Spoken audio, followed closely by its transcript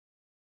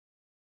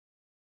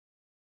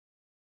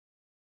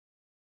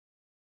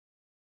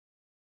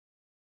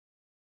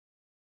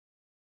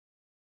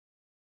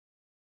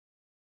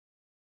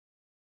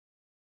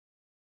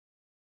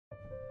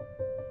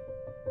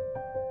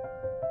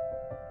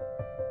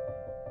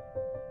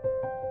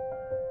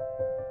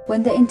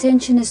When the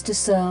intention is to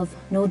serve,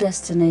 no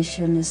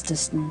destination is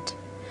distant.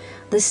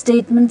 This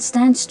statement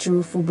stands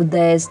true for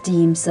Budair's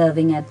team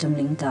serving at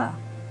Tumlingtar.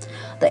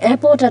 The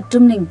airport at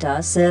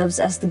Tumlingtar serves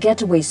as the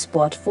getaway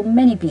spot for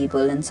many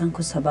people in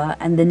Sankhusabha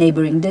and the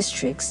neighboring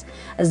districts,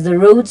 as the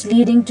roads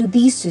leading to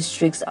these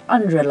districts are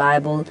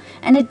unreliable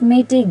and it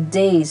may take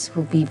days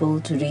for people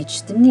to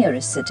reach the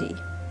nearest city.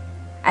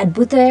 At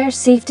Budair,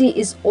 safety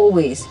is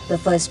always the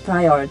first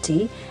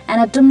priority, and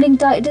at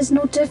Tumlingtar it is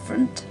no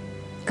different.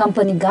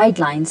 Company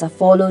guidelines are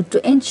followed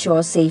to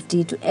ensure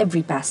safety to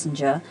every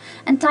passenger,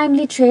 and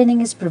timely training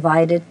is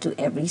provided to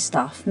every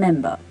staff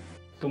member.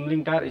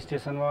 Tumlingtar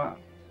station ma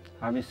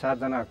हामी 7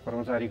 जना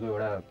कर्मचारीको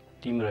एउटा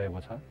Tim रहेको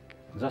छ,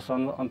 जस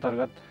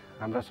अन्तर्गत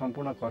हाम्रा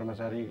सम्पूर्ण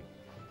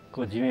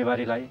कर्मचारीको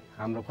जिम्मेवारीलाई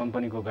हाम्रो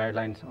कम्पनीको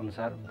गाइडलाइन्स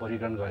अनुसार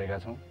वर्गीकरण गरेका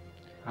छौं।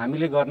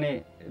 हामीले गर्ने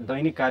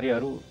दैनिक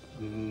कार्यहरू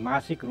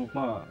मासिक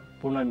रूपमा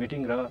पूर्ण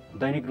मिटिङ र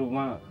दैनिक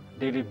रूपमा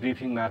डेली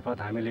ब्रिफिङ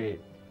मार्फत हामीले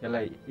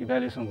यसलाई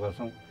इभ्यालुएसन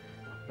गर्छौं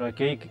र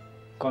केही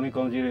कमी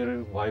कमजोरीहरू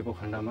भएको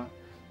खण्डमा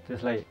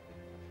त्यसलाई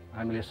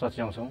हामीले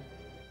सच्याउँछौं।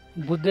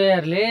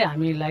 बुद्धहरूले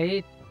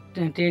हामीलाई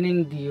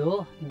ट्रेनिङ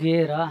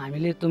दिएर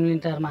हामीले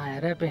तुमलिङटारमा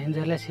आएर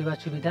पेसेन्जरलाई सेवा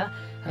सुविधा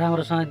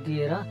राम्रोसँग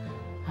दिएर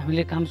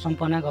हामीले काम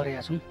सम्पन्न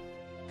गरेका छौं।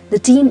 The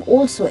team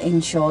also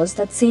ensures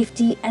that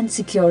safety and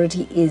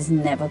security is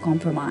never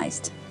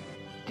compromised.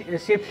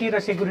 Safety र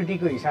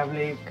सेक्युरिटीको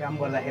हिसाबले काम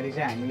गर्दाखेरि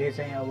चाहिँ हामीले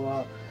चाहिँ अब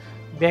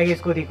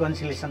ब्यागेजको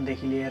रिकन्सिलिएसन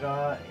देखि लिएर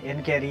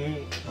ह्यान्ड क्यारी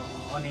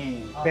अनि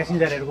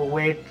प्यासेन्जरहरूको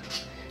वेट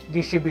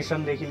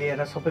डिस्ट्रिब्युसन देखि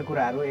लिएर सबै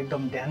कुराहरू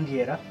एकदम ध्यान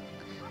दिएर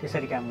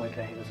त्यसरी काम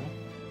गरिरहेको छौं।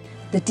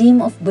 The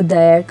team of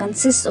Budair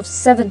consists of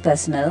 7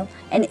 personnel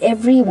and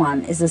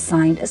everyone is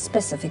assigned a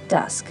specific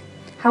task.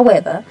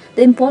 However,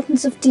 the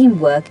importance of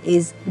teamwork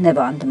is never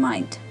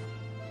undermined.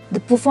 The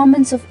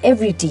performance of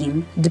every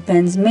team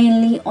depends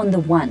mainly on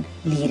the one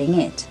leading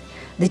it.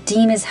 The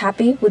team is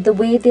happy with the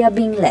way they are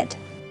being led.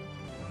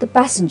 The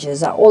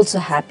passengers are also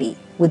happy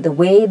with the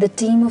way the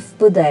team of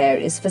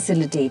Budair is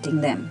facilitating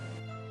them.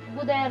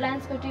 Budair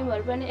Airlines को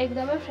टिमहरु पनि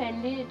एकदमै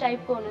friendly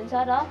टाइपको हुनुहुन्छ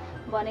र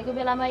भनेको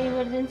बेलामा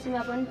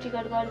इमर्जेन्सीमा पनि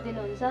ticket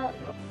गरिदिनुहुन्छ।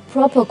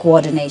 Proper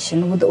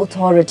coordination with the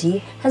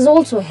authority has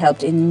also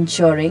helped in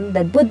ensuring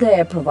that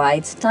Budair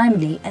provides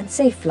timely and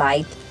safe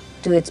flight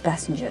to its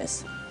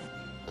passengers.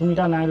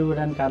 Tumlingtar नागरिक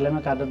उड्डयन कार्यालयमा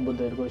कार्यरत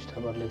बुद्धहरूको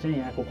स्टाफहरुले चाहिँ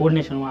यहाँको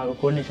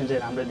कोर्डिनेसन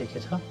चाहिँ राम्रै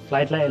देखिन्छ।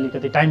 फ्लाइटलाई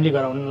अलिकति टाइमली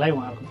गराउनलाई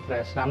उहाँहरुको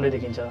प्रयास राम्रै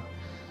देखिन्छ।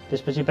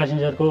 त्यसपछि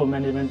प्यासेन्जरको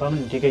म्यानेजमेन्टमा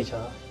पनि ठिकै छ।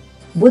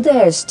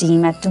 Budair's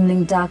team at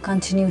Tumlingtar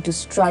continue to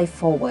strive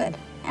forward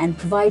and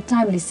provide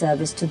timely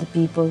service to the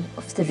people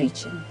of the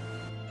region.